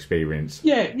enjoyable experience?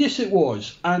 Yeah, yes it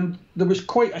was. And there was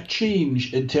quite a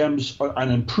change in terms of an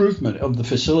improvement of the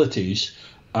facilities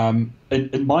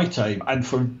in my time. And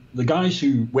for the guys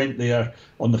who went there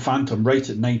on the Phantom right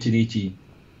at 1980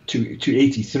 to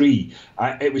 83,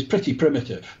 it was pretty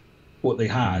primitive what they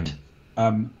had.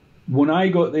 When I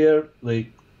got there, there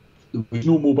was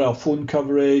no mobile phone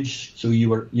coverage, so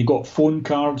you got phone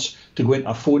cards to go into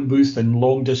a phone booth and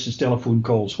long distance telephone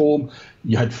calls home.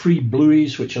 You had free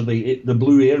blueies, which are the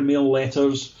blue airmail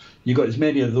letters. You got as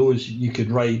many of those you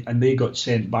could write, and they got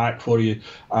sent back for you.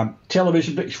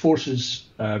 Television, British Forces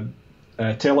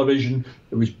television.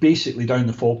 It was basically down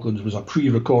the Falklands. Was a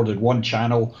pre-recorded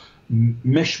one-channel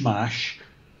mishmash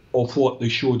of what they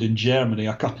showed in Germany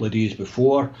a couple of days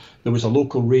before. There was a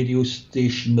local radio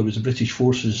station. There was a British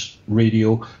Forces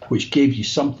radio, which gave you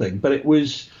something, but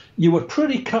you were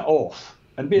pretty cut off.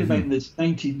 And bear in mind, in the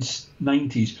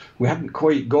 1990s, we hadn't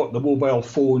quite got the mobile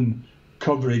phone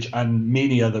coverage and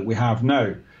mania that we have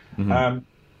now.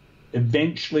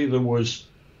 Eventually, there was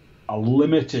a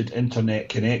limited internet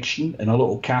connection in a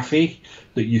little cafe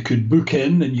that you could book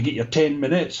in, and you get your 10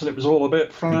 minutes, and it was all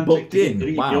about frantic to get your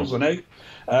emails and out.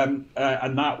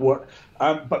 And that worked.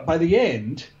 But by the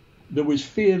end, there was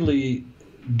fairly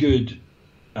good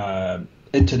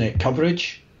internet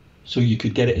coverage, so you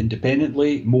could get it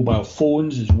independently. Mobile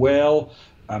phones as well.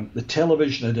 The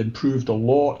television had improved a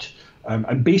lot.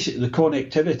 And basically the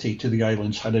connectivity to the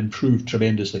islands had improved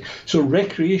tremendously. So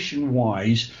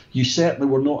recreation-wise, you certainly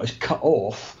were not as cut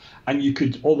off, and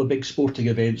all the big sporting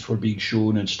events were being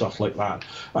shown and stuff like that.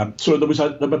 So there was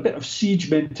a bit of siege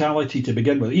mentality to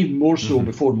begin with, even more so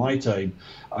before my time,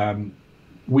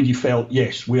 when you felt,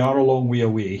 yes, we are a long way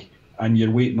away, and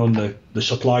you're waiting on the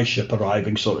supply ship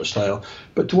arriving sort of style.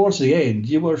 But towards the end,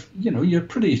 you're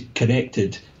pretty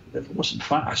connected. It wasn't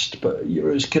fast, but you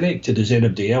were as connected as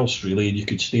anybody else, really, and you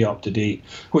could stay up to date,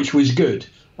 which was good.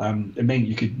 It meant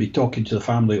you could be talking to the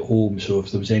family at home, so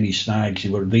if there was any snags,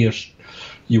 you were there.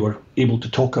 You were able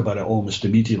to talk about it almost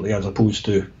immediately, as opposed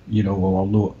to,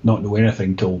 I'll not know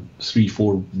anything till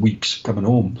 3-4 weeks coming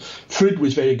home. Food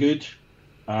was very good.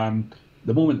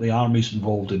 The moment the army's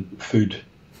involved in food,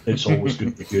 it's always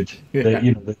going to be good.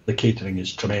 The catering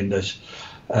is tremendous.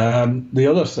 The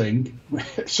other thing,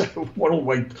 it's a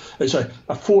worldwide, it's a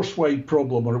force-wide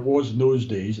problem, or it was in those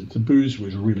days. The booze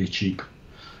was really cheap.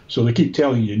 So they keep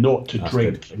telling you not to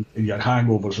drink and you get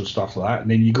hangovers and stuff like that.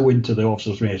 And then you go into the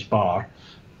officers' mess bar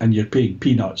and you're paying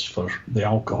peanuts for the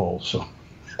alcohol. So,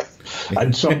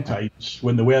 and sometimes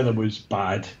when the weather was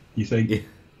bad, you think,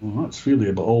 well, that's really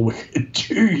about all we could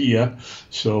do here.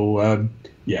 So,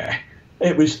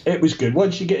 it was good.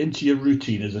 Once you get into your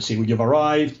routine, as I say, when you've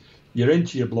arrived, you're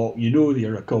into your block, you know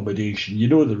your accommodation, you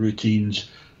know the routines,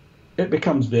 it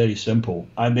becomes very simple.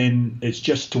 And then it's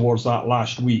just towards that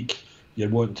last week, you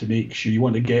want to make sure, you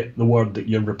want to get the word that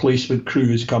your replacement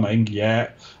crew is coming,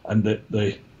 and that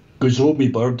the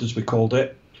Gozomi bird, as we called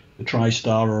it, the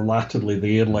TriStar, or latterly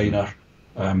the airliner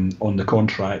on the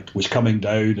contract, was coming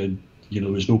down, and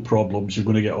there was no problems, you're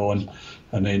going to get on.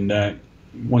 And then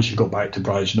once you got back to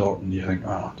Bryce Norton, you think,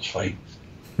 it's fine.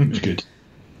 It was good.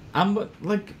 And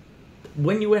like,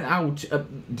 when you went out,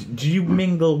 do you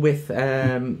mingle with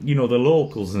you know, the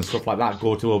locals and stuff like that?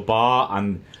 Go to a bar,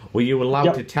 and were you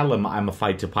allowed to tell them I'm a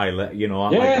fighter pilot? You know,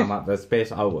 I'm at the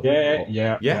space.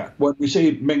 Yeah. When we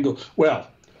say mingle, well,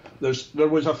 there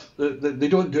was they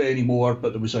don't do it anymore,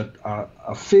 but there was a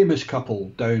famous couple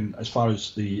down as far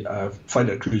as the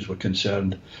fighter crews were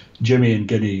concerned, Jimmy and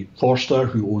Ginny Forster,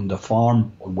 who owned a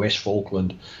farm on West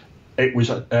Falkland. It was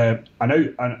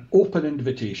an open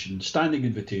invitation, standing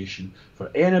invitation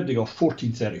for anybody off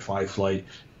 1435 flight.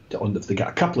 If they get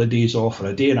a couple of days off or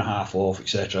a day and a half off,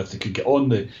 etc., if they could get on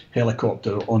the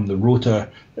helicopter on the rota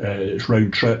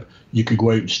round trip, you could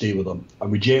go out and stay with them.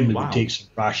 And we generally would take some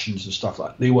rations and stuff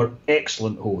like that. They were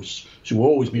excellent hosts. So we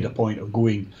always made a point of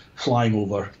flying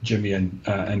over Jimmy and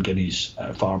Guinea's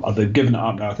farm. They've given it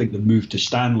up now. I think they've moved to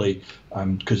Stanley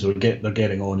because they're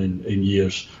getting on in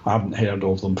years. I haven't heard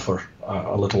of them for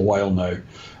a little while now.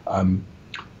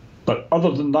 But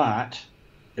other than that,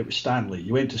 it was Stanley.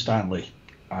 You went to Stanley.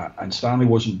 And Stanley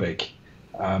wasn't big.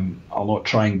 I'll not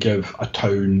try and give a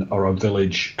town or a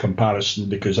village comparison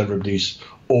because everybody's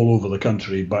all over the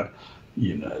country, but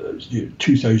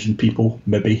 2,000 people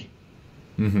maybe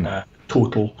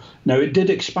total. Now it did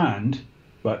expand,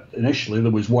 but initially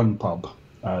there was one pub,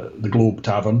 the Globe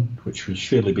Tavern, which was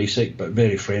fairly basic but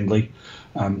very friendly.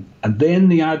 And then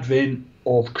the advent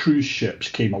of cruise ships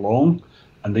came along,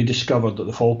 and they discovered that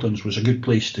the Falklands was a good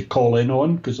place to call in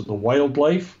on because of the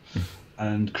wildlife.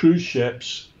 And cruise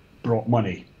ships brought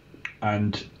money,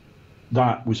 and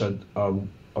that was a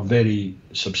very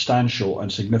substantial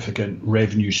and significant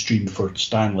revenue stream for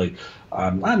Stanley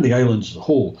and the islands as a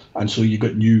whole. And so you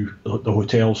got the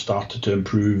hotels started to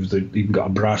improve. They even got a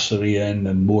brasserie in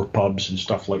and more pubs and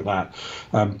stuff like that.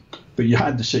 But you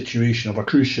had the situation of a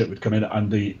cruise ship would come in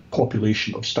and the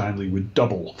population of Stanley would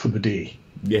double for the day.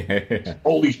 Yeah,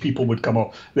 all these people would come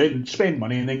up, then spend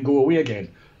money, and then go away again.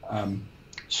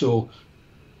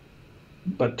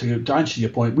 But to answer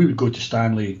your point, we would go to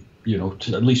Stanley,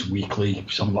 to at least weekly,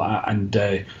 something like that, and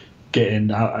get in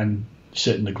and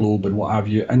sit in the Globe and what have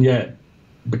you. And yet,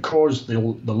 because they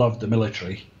loved the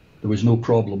military, there was no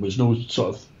problem. There was no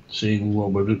sort of saying, well,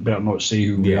 we better not say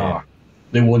who we are.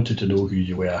 They wanted to know who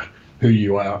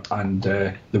you are, and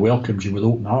they welcomed you with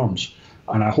open arms.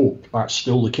 And I hope that's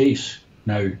still the case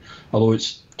now. Although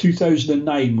it's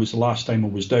 2009 was the last time I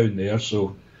was down there,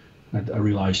 so I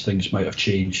realised things might have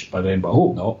changed by then, but I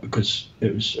hope not, because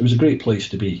it was a great place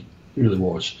to be. It really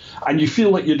was. And you feel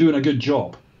like you're doing a good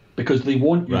job because they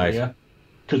want you there,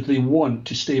 because they want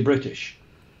to stay British.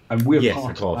 And we're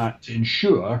part of that to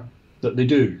ensure that they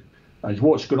do. And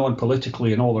what's going on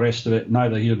politically and all the rest of it,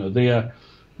 neither here nor there.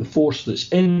 The force that's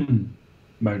in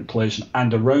Mount Pleasant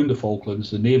and around the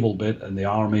Falklands, the naval bit and the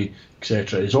army,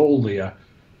 etc., is all there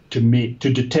to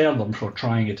deter them from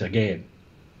trying it again.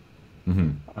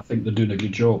 I think they're doing a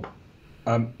good job.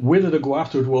 Where did I go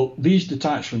afterwards? Well, these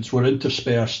detachments were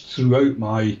interspersed throughout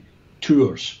my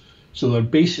tours. So they're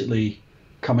basically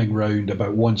coming round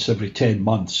about once every 10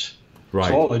 months. Right.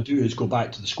 So all I do is go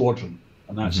back to the squadron,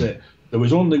 and that's it. There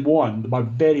was only one, my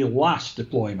very last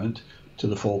deployment to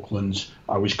the Falklands.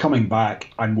 I was coming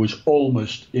back and was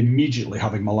almost immediately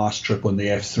having my last trip on the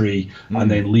F3 and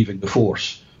then leaving the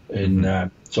force.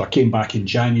 So I came back in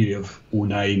January of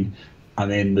 2009. And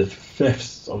then the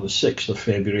 5th or the 6th of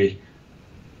February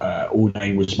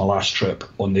 2009 was my last trip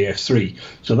on the F3.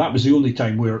 So that was the only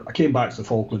time where I came back to the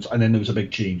Falklands, and then there was a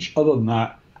big change. Other than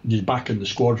that, just back in the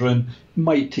squadron,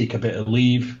 might take a bit of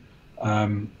leave,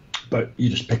 but you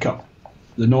just pick up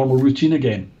the normal routine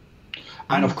again.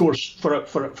 And of course, for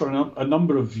a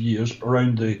number of years,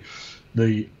 around the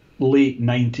late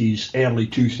 90s, early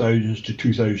 2000s to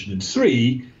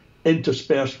 2003,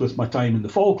 interspersed with my time in the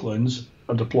Falklands,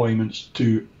 deployments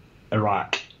to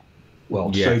Iraq,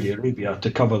 Saudi Arabia,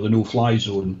 to cover the no-fly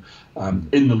zone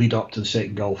in the lead up to the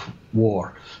Second Gulf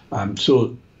War.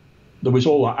 So there was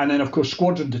all that. And then, of course,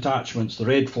 squadron detachments, the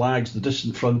Red Flags, the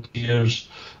Distant Frontiers,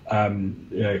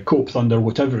 Cope Thunder,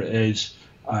 whatever it is,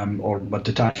 or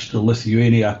detached to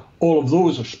Lithuania, all of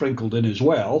those are sprinkled in as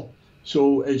well.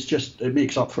 So it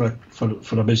makes up for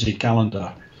a busy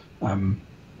calendar. But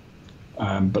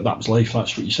that was life.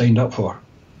 That's what you signed up for.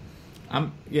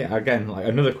 Again, like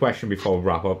another question before we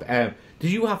wrap up.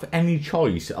 Did you have any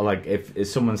choice? Like, if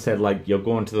someone said, like, you're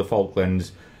going to the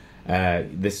Falklands,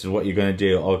 this is what you're going to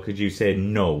do, or could you say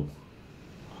no?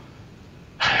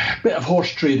 Bit of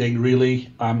horse trading,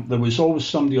 really. There was always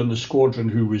somebody on the squadron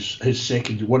who was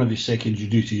one of his secondary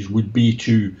duties would be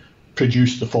to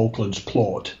produce the Falklands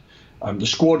plot. The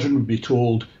squadron would be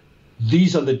told,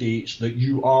 these are the dates that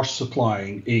you are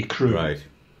supplying a crew. Right.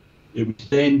 It was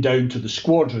then down to the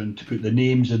squadron to put the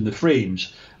names in the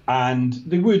frames. And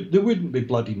they wouldn't be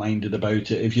bloody minded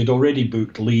about it if you'd already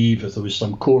booked leave, if there was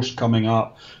some course coming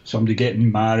up, somebody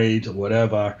getting married or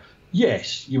whatever.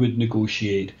 Yes, you would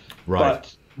negotiate.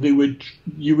 Right. But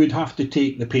you would have to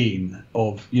take the pain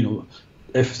of,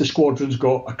 if the squadron's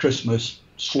got a Christmas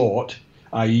slot,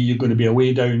 i.e. you're going to be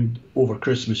away down over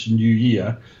Christmas and New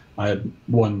Year. My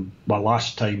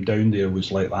last time down there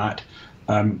was like that.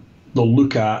 They'll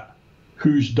look at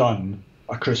who's done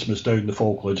a Christmas down the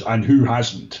Falklands and who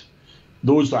hasn't.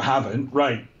 Those that haven't,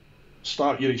 right,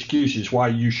 start your excuses why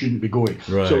you shouldn't be going.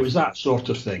 Right. So it was that sort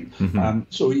of thing. Mm-hmm.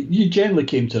 So you generally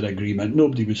came to an agreement.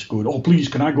 Nobody was going, oh, please,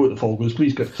 can I go to the Falklands?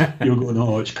 Please, you were going,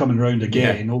 oh, it's coming round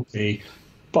again. Yeah. Okay.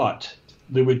 But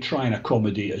they would try and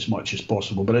accommodate as much as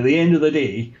possible. But at the end of the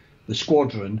day, the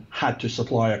squadron had to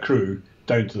supply a crew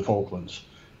down to the Falklands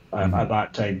at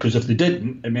that time. Because if they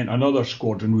didn't, it meant another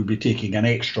squadron would be taking an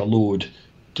extra load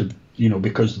to,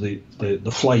 because the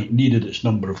flight needed its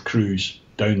number of crews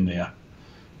down there.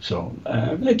 So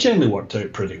it generally worked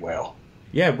out pretty well.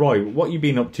 Yeah, Roy, what you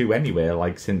been up to anyway,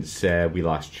 like since we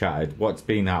last chatted? What's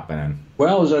been happening?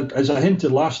 Well, as I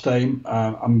hinted last time,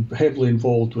 I'm heavily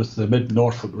involved with the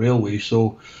Mid-Norfolk Railway,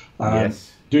 so yes.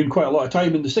 Doing quite a lot of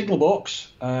time in the signal box,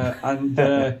 and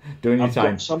doing your I've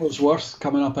time. got summer's worth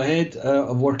coming up ahead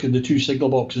of working the 2 signal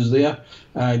boxes there,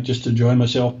 just enjoying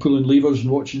myself, pulling levers and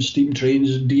watching steam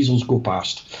trains and diesels go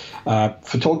past.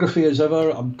 Photography as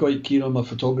ever, I'm quite keen on my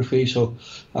photography, so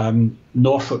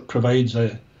Norfolk provides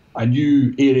a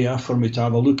new area for me to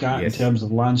have a look at. Yes. In terms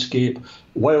of landscape.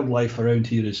 Wildlife around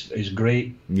here is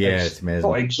great. Yeah, it's amazing.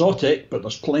 Not exotic, but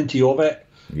there's plenty of it.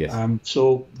 Yes.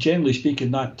 So generally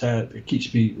speaking, that it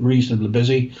keeps me reasonably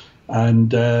busy. And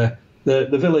the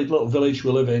little village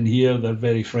we live in here, they're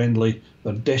very friendly.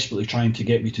 They're desperately trying to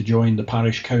get me to join the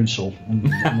parish council. I'm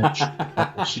not sure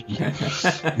what we'll see.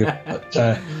 But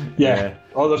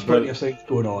there's plenty of things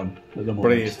going on at the moment.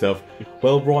 Brilliant stuff.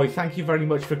 Well, Roy, thank you very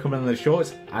much for coming on the show.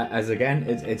 As again,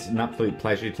 it's an absolute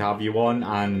pleasure to have you on.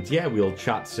 And yeah, we'll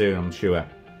chat soon, I'm sure.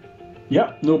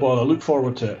 Yeah, no bother. Look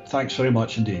forward to it. Thanks very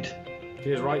much indeed.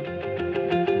 Cheers,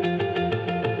 Roy.